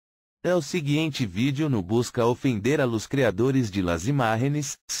O seguinte vídeo não busca ofender a los criadores de las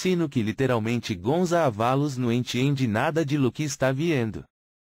imágenes, sino que literalmente Gonza Avalos no entiende nada de lo que está viendo.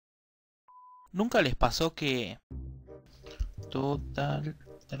 ¿Nunca les pasó que total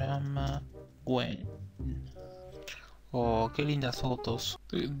drama bueno? Oh, qué lindas fotos.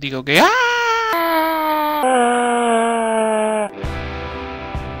 Digo que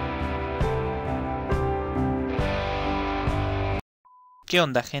 ¿Qué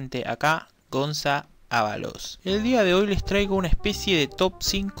onda, gente? Acá Gonza Avalos. El día de hoy les traigo una especie de top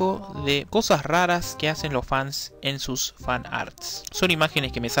 5 de cosas raras que hacen los fans en sus fan arts. Son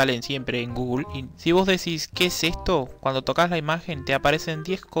imágenes que me salen siempre en Google y si vos decís ¿qué es esto? Cuando tocas la imagen te aparecen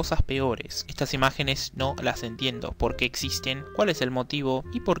 10 cosas peores. Estas imágenes no las entiendo, por qué existen, cuál es el motivo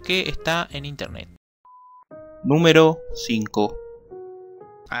y por qué está en internet. Número 5.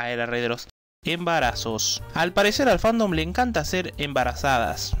 Era rey de los embarazos. Al parecer al fandom le encanta hacer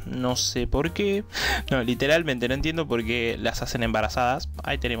embarazadas. No sé por qué. No, literalmente no entiendo por qué las hacen embarazadas.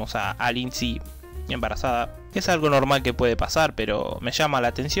 Ahí tenemos a Lindsay embarazada. Es algo normal que puede pasar, pero me llama la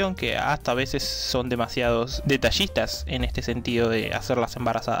atención que hasta a veces son demasiados detallistas en este sentido de hacerlas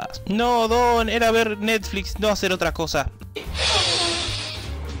embarazadas. No, Don, era ver Netflix, no hacer otra cosa.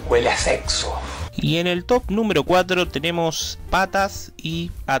 Huele a sexo. Y en el top número 4 tenemos patas y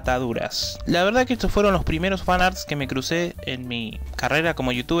ataduras. La verdad que estos fueron los primeros fanarts que me crucé en mi carrera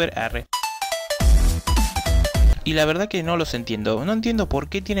como youtuber. Y la verdad que no los entiendo. No entiendo por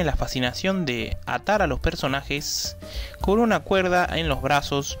qué tiene la fascinación de atar a los personajes con una cuerda en los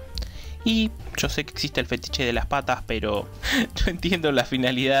brazos. Y yo sé que existe el fetiche de las patas, pero no entiendo la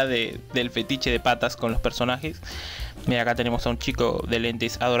finalidad del fetiche de patas con los personajes. Mira, acá tenemos a un chico de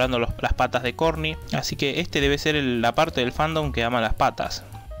lentes adorando las patas de Corny. Así que este debe ser la parte del fandom que ama las patas.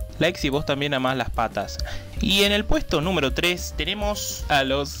 Like si vos también amás las patas. Y en el puesto número 3 tenemos a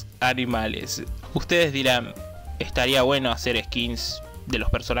los animales. Ustedes dirán, estaría bueno hacer skins de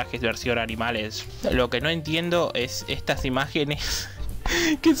los personajes versión animales. Lo que no entiendo es estas imágenes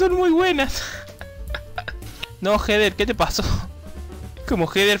que son muy buenas. No, Heather, ¿qué te pasó? Como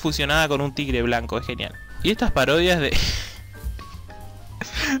Heather fusionada con un tigre blanco, es genial. Y estas parodias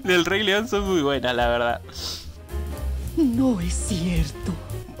del Rey León son muy buenas, la verdad. No es cierto.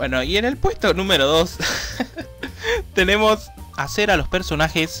 Bueno, y en el puesto número 2 tenemos hacer a los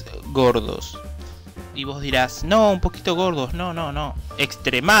personajes gordos. Y vos dirás, no, un poquito gordos, no,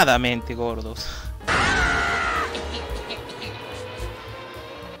 extremadamente gordos.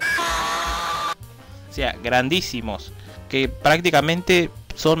 O sea, grandísimos, que prácticamente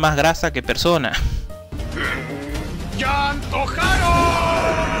son más grasa que persona. ¡Ya antojaron!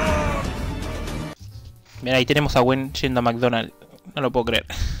 Mira, ahí tenemos a Gwen yendo a McDonald's. No lo puedo creer.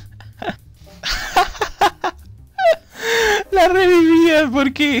 La revivía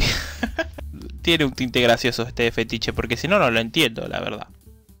porque tiene un tinte gracioso este fetiche, porque si no, no lo entiendo, la verdad.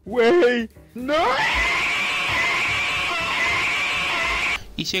 ¡Wey! ¡No!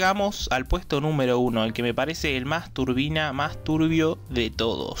 Y llegamos al puesto número 1, el que me parece el más turbina, más turbio de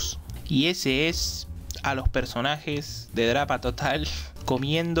todos. Y ese es a los personajes de Drapa Total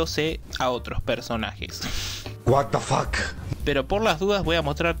comiéndose a otros personajes. What the fuck? Pero por las dudas voy a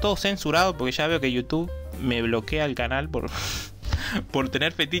mostrar todo censurado porque ya veo que YouTube me bloquea el canal por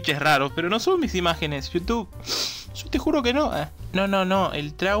tener fetiches raros. Pero no son mis imágenes, YouTube. Yo te juro que no. No,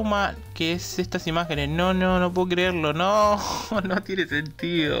 el trauma que es estas imágenes. No puedo creerlo. No tiene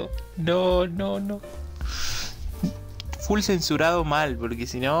sentido. No. Full censurado mal, porque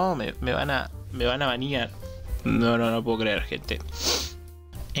si no me van a banear. No puedo creer, gente.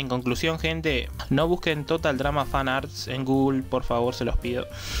 En conclusión, gente, no busquen Total Drama Fan Arts en Google, por favor, se los pido.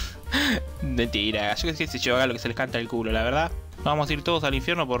 Mentira, yo qué sé yo, haga lo que se les canta el culo, la verdad. Vamos a ir todos al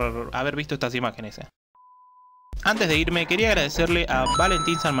infierno por haber visto estas imágenes. Antes de irme, quería agradecerle a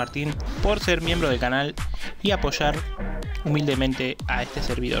Valentín San Martín por ser miembro del canal y apoyar humildemente a este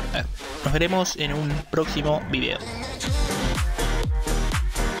servidor. Nos veremos en un próximo video.